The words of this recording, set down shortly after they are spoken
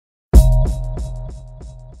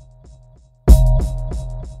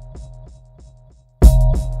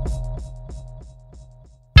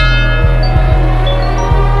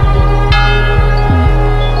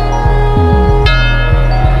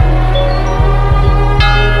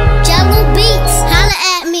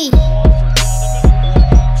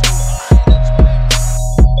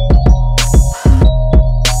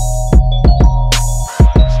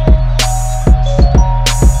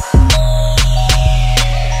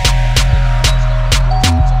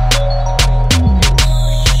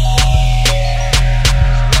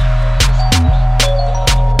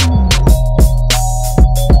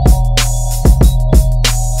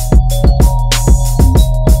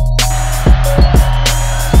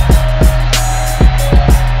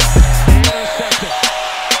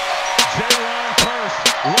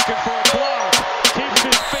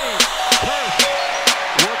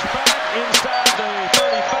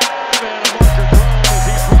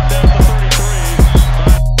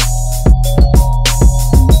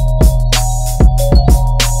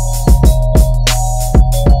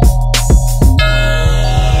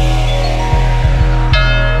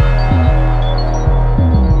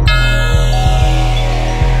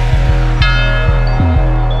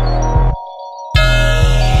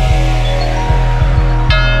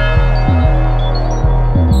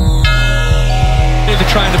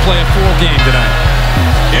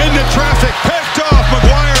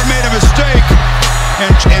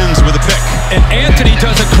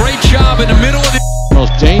in the middle of the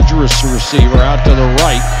most dangerous receiver out to the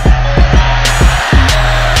right.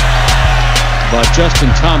 But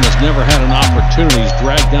Justin Thomas never had an opportunity. He's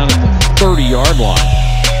dragged down at the 30-yard line.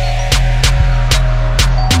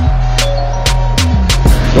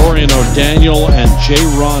 Dorian O'Daniel and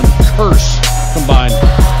Jayron Kearse combined.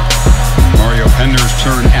 Mario Pender's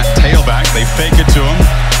turn at tailback. They fake it to him.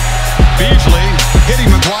 Beasley hitting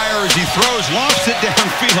McGuire as he throws, lofts it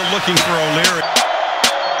downfield looking for O'Leary.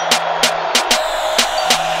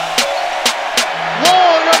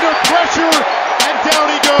 Long under pressure, and down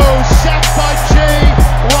he goes. Sacked by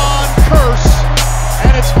Jayron Kearse,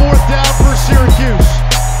 and it's fourth down for Syracuse.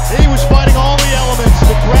 He was fighting all the elements,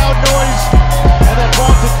 the crowd noise, and that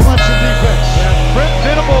vaunted Clemson defense.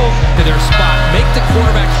 Venables to their spot. Make the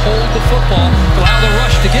quarterback hold the football, allow the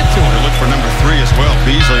rush to get to him. They look for number 3 as well.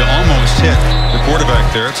 Beasley almost hit the quarterback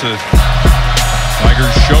there. It's a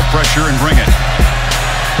Tigers show pressure and bring it.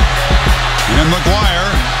 And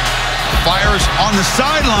McGuire fires on the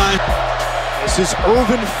sideline. This is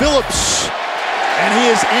Irvin Phillips, and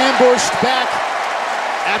he is ambushed back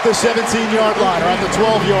at the 17-yard line, or at the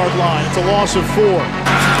 12-yard line. It's a loss of 4.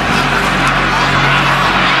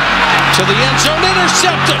 To the end zone,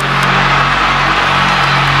 intercepted.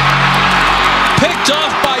 Picked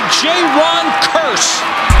off by Jayron Kearse.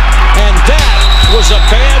 And that was a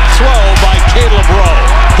bad throw by Caleb Rowe.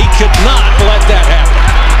 He could not let that happen.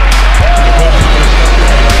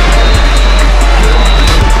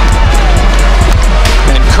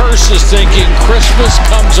 And Kearse is thinking Christmas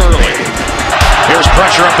comes early. Here's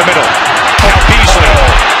pressure up the middle. Now Beasley.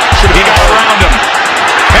 He got around him.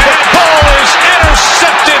 And that ball is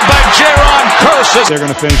intercepted by Jayron Kearse. They're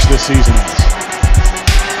going to finish this season as.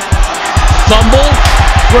 Fumble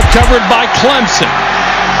recovered by Clemson.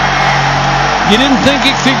 You didn't think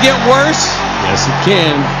it could get worse? Yes, it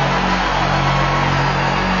can.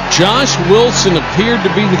 Josh Wilson appeared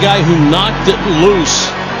to be the guy who knocked it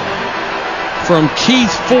loose from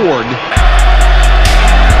Keith Ford.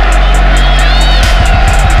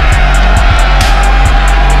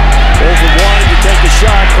 Bolton wanted to take a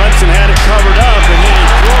shot. Clemson had it covered up, and then he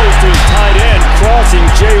throws to his tight end, crossing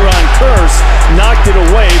Jayron Kearse, knocked it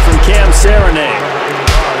away from Cam Serenade.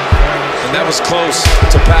 And that was close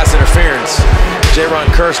to pass interference. Jayron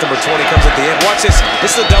Kearse, number 20, comes at the end. Watch this.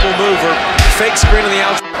 This is a double mover. Fake screen on the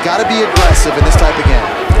outside. Got to be aggressive in this type of game.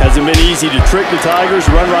 Hasn't been easy to trick the Tigers,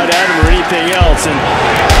 run right at him, or anything else. And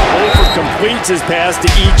Wolford completes his pass to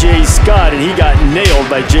E.J. Scott, and he got nailed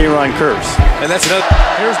by Jayron Kearse. And that's another.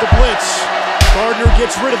 Here's the blitz. Gardner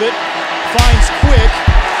gets rid of it, finds Quick,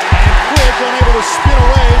 and Quick unable to spin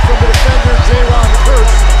away from the defender, Jayron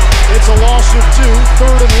Kearse. It's a loss of 2,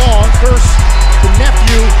 third and long. Kearse, the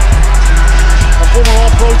nephew of former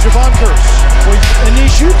All-Pro Jevon Kearse. Well,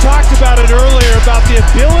 Anish, you talked about it earlier, about the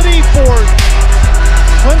ability for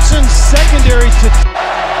Clemson's secondary to...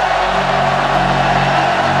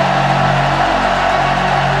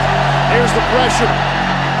 Here's the pressure.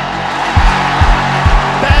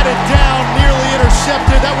 Batted down, nearly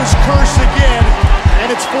intercepted. That was Kearse again,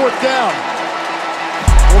 and it's fourth down.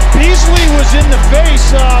 Well, Beasley was in the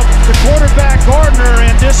face of the quarterback Gardner,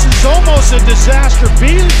 and this is almost a disaster.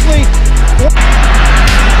 Beasley...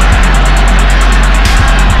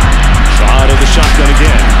 Out of the shotgun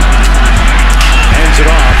again. Hands it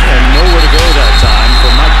off, and nowhere to go that time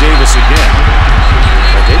for Mike Davis again.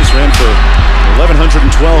 Davis ran for 1,112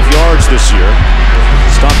 yards this year.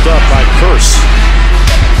 Stopped up by Kearse.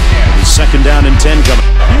 And second down and 10 coming.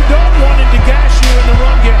 You don't want him to gash you in the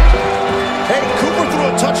run game. Hey, Cooper threw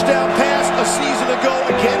a touchdown pass a season ago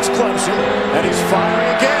against Clemson, and he's firing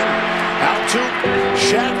again. Out to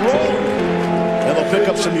Shaq Rowe. And they'll pick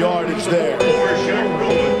up some yardage there.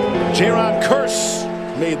 Jayron Kearse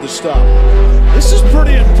made the stop. This is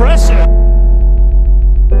pretty impressive.